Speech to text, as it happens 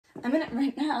I'm in it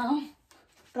right now,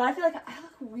 but I feel like I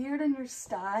look weird in your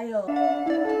style.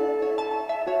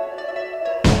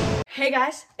 Hey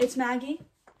guys, it's Maggie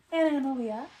and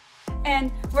Annalia, and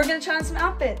we're gonna try on some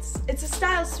outfits. It's a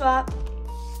style swap.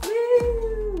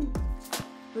 Woo!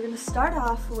 We're gonna start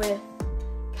off with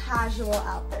casual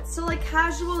outfits. So like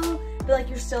casual, but like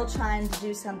you're still trying to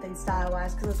do something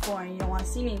style-wise because it's boring. You don't want to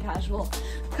see me in casual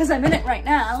because I'm in it right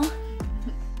now.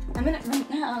 I'm in it right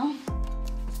now.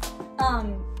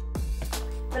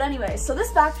 But anyway, so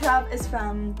this backdrop is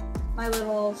from my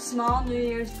little small New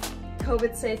Year's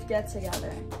COVID safe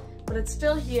get-together. But it's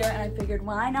still here and I figured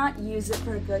why not use it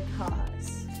for a good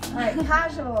cause. All right,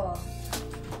 casual.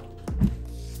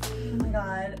 Oh my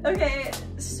God. Okay,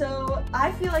 so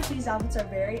I feel like these outfits are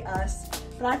very us,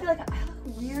 but I feel like I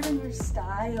look weird in your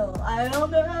style. I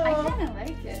don't know. I kind of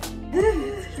like it.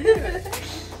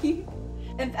 It's cute.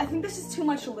 And I think this is too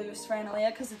much loose for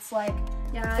Annalia because it's like,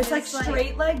 yeah, it's like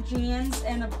straight leg jeans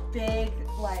and a big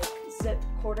like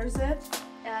quarter zip.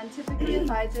 And typically if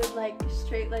I did like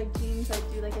straight leg jeans, I'd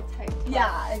do like a tight top.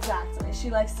 Yeah, exactly. She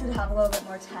likes to have a little bit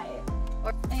more tight.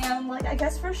 And like, I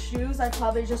guess for shoes, I'd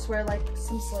probably just wear like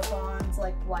some slip-ons,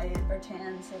 like white or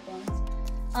tan slip-ons.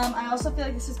 I also feel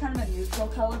like this is kind of a neutral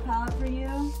color palette for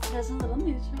you. It is a little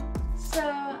neutral. So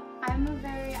I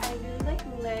really like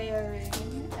layering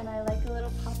and I like a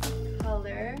little pop of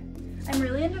color. I'm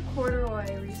really into corduroy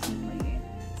recently,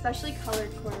 especially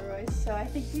colored corduroys. So I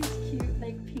think these cute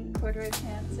like pink corduroy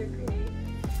pants are great.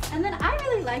 And then I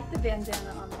really like the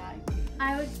bandana on Maggie.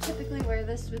 I would typically wear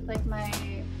this with like my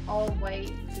all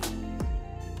white jeans.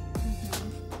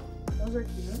 Those are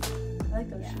cute. I like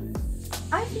those shoes.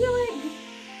 I feel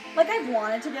like I've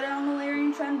wanted to get on the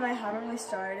layering trend, but I haven't really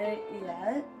started it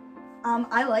yet.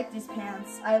 I like these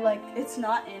pants. It's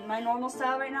not in my normal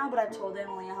style right now, but I've told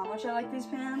Annalia how much I like these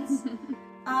pants.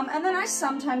 And then I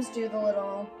sometimes do the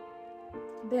little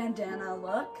bandana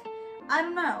look. I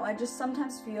don't know, I just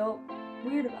sometimes feel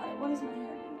weird about it. What is my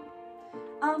hair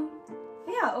doing?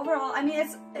 Yeah, overall, I mean,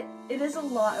 it is a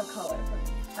lot of color for me,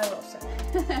 I will say.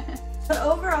 But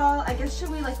overall, I guess should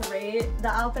we like rate the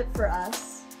outfit for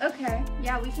us? Okay,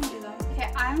 yeah, we can do that.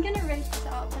 Okay, I'm gonna rate this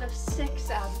outfit of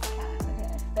 6 out of 10.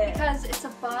 Okay, because it's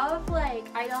above, like,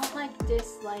 I don't like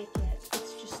dislike it.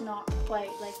 It's just not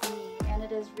quite like me, and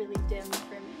it is really dim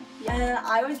for me. Yeah. And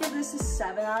I would give this a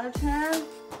 7 out of 10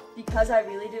 because I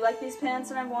really do like these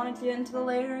pants and I wanted to get into the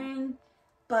layering,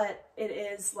 but it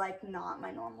is like not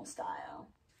my normal style.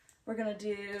 We're gonna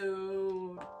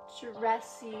do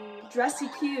dressy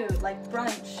cute, like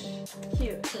brunch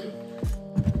cute.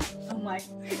 Oh my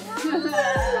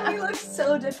God, you look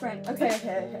so different.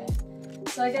 Okay.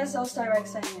 So I guess I'll start by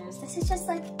saying yours. This is just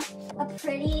like a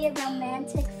pretty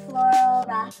romantic floral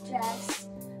wrap dress.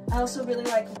 I also really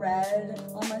like red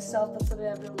on myself. That's what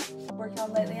I've been working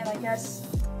on lately. And I guess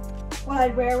what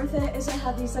I'd wear with it is I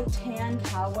have these like tan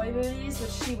cowboy booties,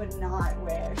 which she would not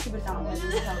wear. She would not wear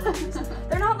these cowboy booties.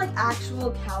 They're not like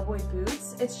actual cowboy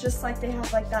boots. It's just like they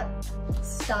have like that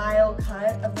style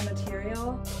cut of the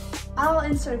material. I'll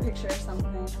insert a picture or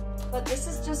something. But this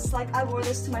is just like, I wore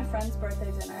this to my friend's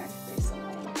birthday dinner recently.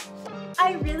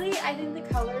 I think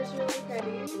the color is really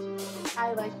pretty.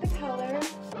 I like the color.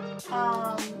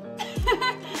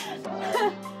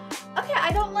 Okay,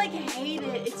 I don't like hate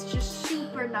it, it's just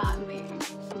super not me.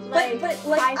 Like, but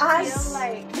like, I feel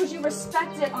like, would you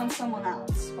respect it on someone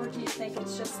else? Or do you think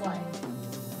it's just like,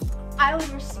 I would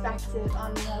respect it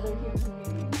on another human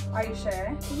being. Are you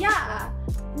sure? Yeah.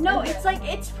 No, okay. It's like,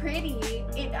 it's pretty.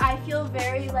 I feel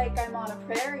very like I'm on a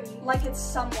prairie. Like it's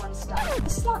someone's style.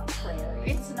 This is not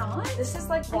prairie. It's not? This is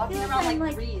like walking around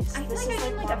like trees. I feel like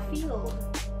I'm in like a field.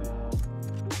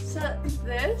 So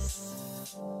this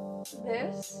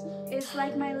is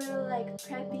like my little like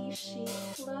preppy chic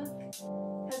look.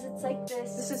 Because it's like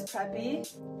this. This is preppy?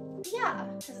 Yeah,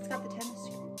 because it's got the tennis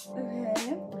skirt.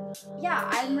 Okay. Yeah,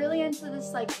 I'm really into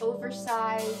this like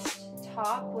oversized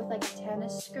top with like a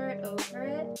tennis skirt over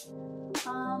it.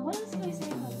 What else can I say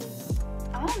about this?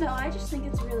 I don't know, I just think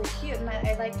it's really cute and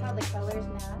I like how the colors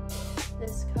match.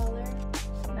 This color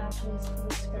matches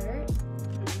the skirt.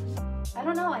 I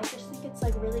don't know, I just think it's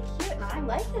like really cute and I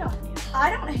like it on you. I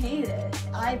don't hate it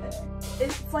either.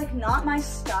 It's like not my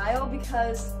style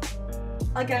because,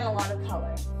 again, a lot of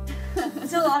color.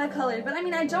 It's a lot of color, but I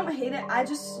mean, I don't hate it.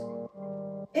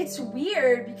 It's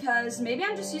weird because maybe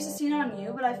I'm just used to seeing it on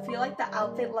you, but I feel like the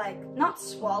outfit like not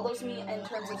swallows me in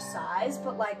terms of size,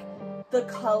 but like the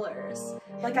colors.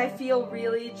 Like I feel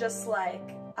really just like,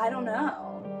 I don't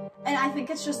know. And I think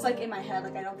it's just like in my head,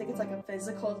 like I don't think it's like a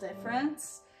physical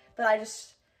difference, but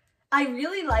I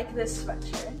really like this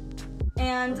sweatshirt.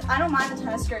 And I don't mind the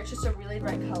tennis skirt, it's just a really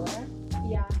bright color.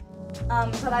 Yeah.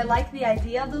 but I like the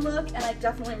idea of the look, and I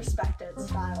definitely respect it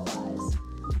style-wise.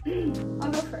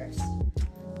 I'll go first.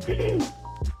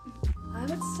 I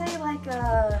would say like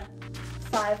a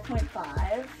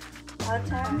 5.5 out of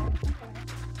 10. Okay.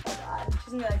 Oh god,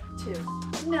 she's gonna be like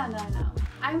 2. No.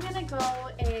 I'm gonna go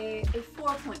a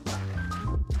 4.5.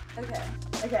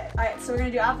 Okay, alright, so we're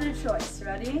gonna do outfit of choice.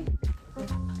 Ready?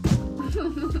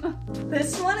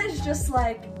 This one is just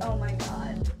like, oh my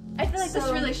god. I feel like this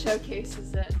really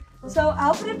showcases it. So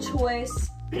outfit of choice,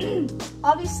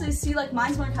 obviously, see, like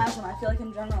mine's more casual. I feel like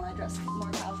in general I dress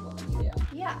more casual than you do.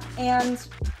 Yeah. And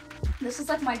this is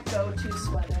like my go-to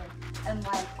sweater, and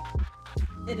like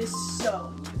it is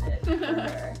so muted for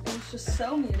her. It's just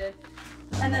so muted.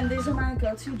 And then these are my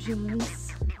go-to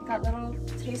jeans. Got little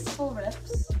tasteful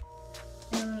rips,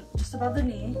 and just above the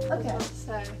knee. Okay.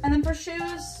 And then for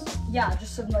shoes, yeah,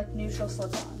 just some like neutral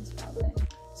slip-ons probably.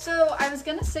 So I was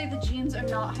gonna say the jeans are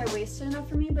not high-waisted enough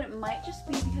for me, but it might just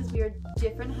be because we are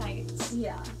different heights.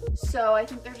 Yeah. So I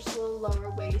think they're just a little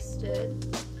lower waisted.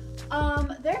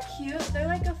 They're cute. They're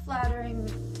like a flattering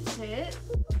fit.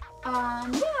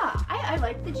 Yeah, I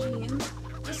like the jeans.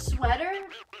 The sweater,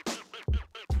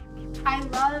 I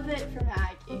love it for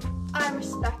Maggie. I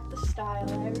respect the style.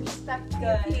 I respect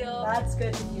the appeal. That's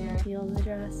good to hear. Feel the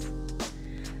dress.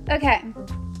 Okay.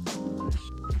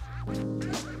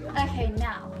 Okay,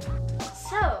 now.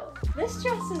 So, this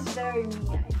dress is very me,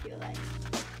 I feel like.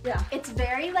 Yeah. It's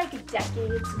very like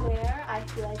decades wear. I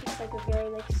feel like it's like a very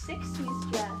like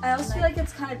 60s dress. I also feel like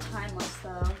it's kind of timeless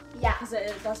though. Yeah. Because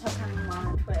it does have kind of a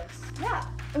modern twist. Yeah.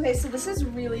 Okay, so this is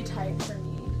really tight for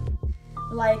me.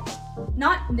 Like,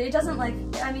 it doesn't like,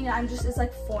 I mean, it's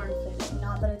like form-fitting.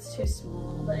 Not that it's too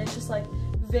small, but it's just like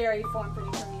very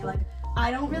form-fitting for me. Like,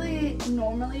 I don't really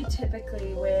normally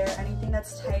typically wear anything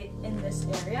that's tight in this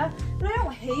area, but I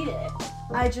don't hate it.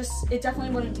 It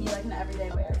definitely wouldn't be like an everyday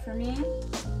wear for me.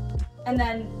 And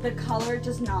then the color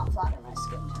does not flatter my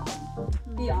skin tone.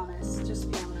 Be honest,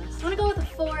 just be honest. I'm gonna go with a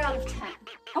 4 out of 10.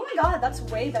 Oh my god, that's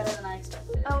way better than I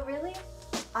expected. Oh, really?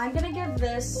 I'm gonna give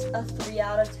this a 3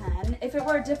 out of 10. If it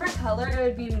were a different color, it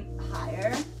would be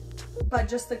higher, but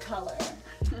just the color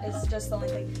is just the only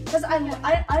thing. Because I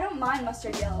don't mind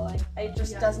mustard yellow, like, it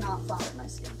just does not flatter my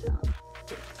skin tone.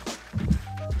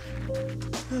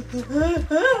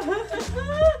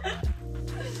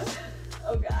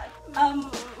 Oh god.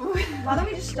 Why don't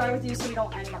we just start with you so we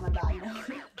don't end on a bad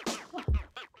note?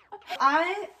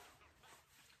 I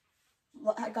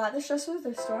got this dress from the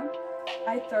thrift store.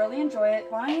 I thoroughly enjoy it.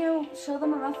 Why don't you show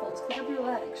them the ruffles? Click up your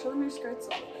legs. Show them your skirts a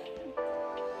little bit.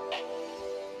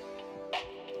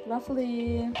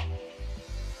 Ruffly.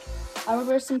 I would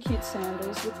wear some cute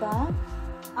sandals with that.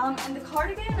 And the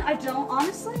cardigan, I don't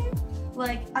honestly.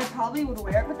 Like, I probably would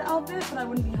wear it with the outfit, but I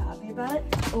wouldn't be happy about it.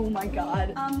 Oh my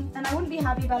god. And I wouldn't be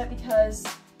happy about it because,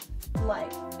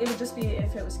 like, it would just be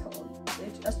if it was cold.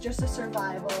 It's just a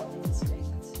survival instinct.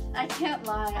 I can't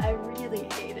lie, I really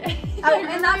hate it. Oh,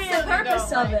 and that's the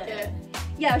purpose of it.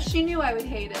 Yeah, she knew I would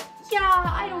hate it. Yeah,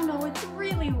 I don't know, it's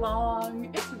really long.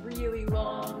 It's really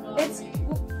long. Well,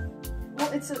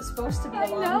 it's supposed to be a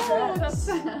long dress. dress.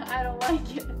 I don't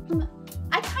like it.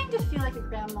 I kind of feel like a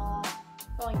grandma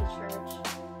going to church.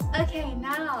 Okay,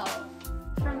 now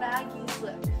for Maggie's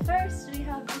look. First, we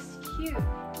have this cute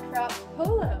crop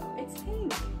polo. It's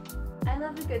pink. I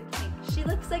love a good pink. She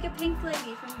looks like a pink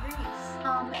lady from Greece.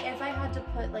 If I had to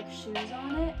put like shoes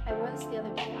on it, I wore this the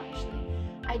other day actually.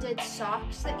 I did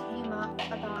socks that came up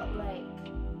about like,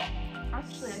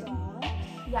 actually, Socks?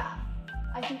 Yeah.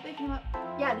 I think they came up,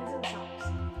 yeah, these are the socks.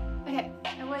 Okay,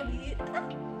 I wore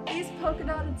these polka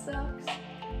dotted socks.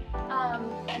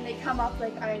 And they come up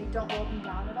like I don't roll them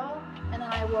down at all. And then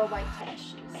I wore white tennis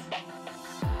shoes.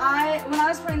 When I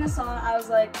was putting this on, I was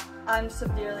like, I'm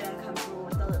severely uncomfortable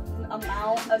with the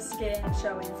amount of skin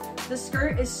showing. The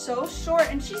skirt is so short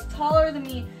and she's taller than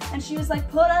me, and she was like,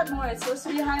 put up more, it's supposed to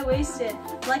be high-waisted.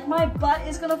 Like, my butt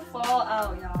is gonna fall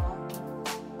out, y'all.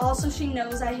 Also, she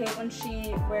knows I hate when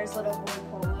she wears little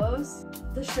boy polos.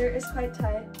 The shirt is quite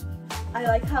tight. I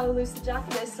like how loose the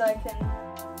jacket is so I can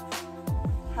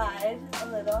hide a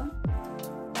little.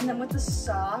 And then with the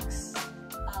socks,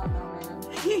 I don't know,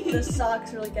 man. The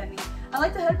socks really get me. I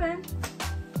like the headband.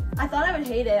 I thought I would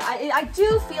hate it. I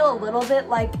do feel a little bit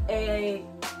like and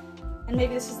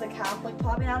maybe this is the Catholic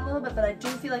popping out a little bit, but I do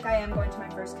feel like I am going to my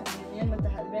first communion with the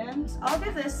headband. I'll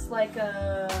give this like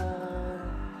a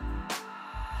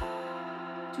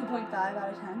 2.5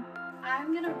 out of 10.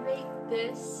 I'm gonna rate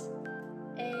this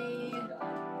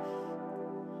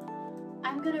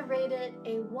I'm gonna rate it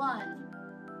a 1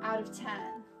 out of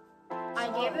 10. I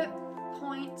gave it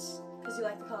points because you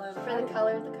like the color of for the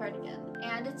color of the cardigan,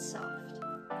 and it's soft.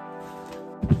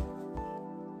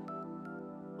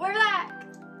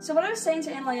 So what I was saying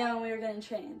to Annalia when we were getting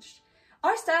changed,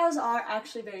 our styles are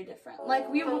actually very different. Like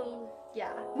Yeah.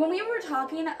 when we were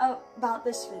talking about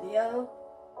this video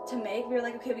to make, we were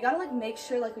like, okay, we gotta like make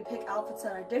sure like we pick outfits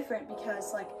that are different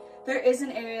because like there is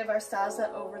an area of our styles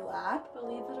that overlap.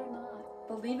 Believe it or not.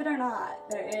 Believe it or not,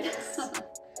 there is.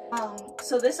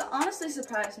 So this honestly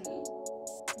surprised me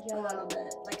a little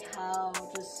bit, like how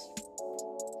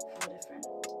different.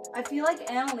 I feel like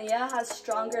Annalia has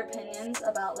stronger opinions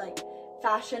about like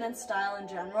fashion and style in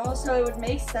general, so it would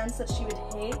make sense that she would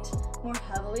hate more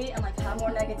heavily and like have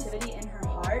more negativity in her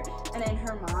heart and in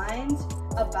her mind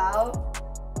about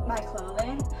my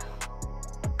clothing.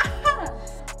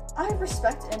 I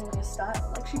respect Annalia's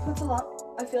style. Like she puts a lot,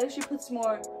 I feel like she puts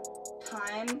more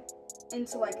time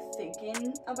into like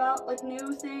thinking about like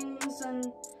new things and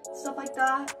stuff like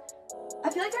that. I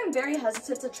feel like I'm very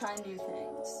hesitant to try new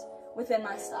things within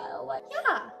my style. Like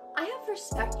yeah, I have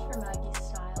respect for Maggie's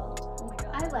style. oh my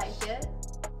god, I like it.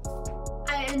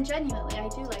 And genuinely, I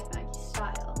do like Maggie's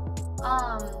style.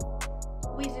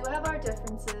 We do have our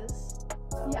differences.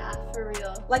 Yeah, for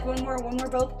real. Like when we're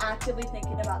both actively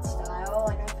thinking about style,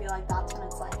 like I feel like that's when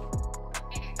it's like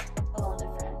a little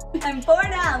different. And for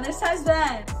now, this has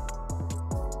been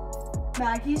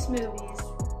Maggie's Movies.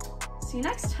 See you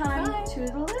next time. Bye.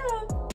 Toodaloo.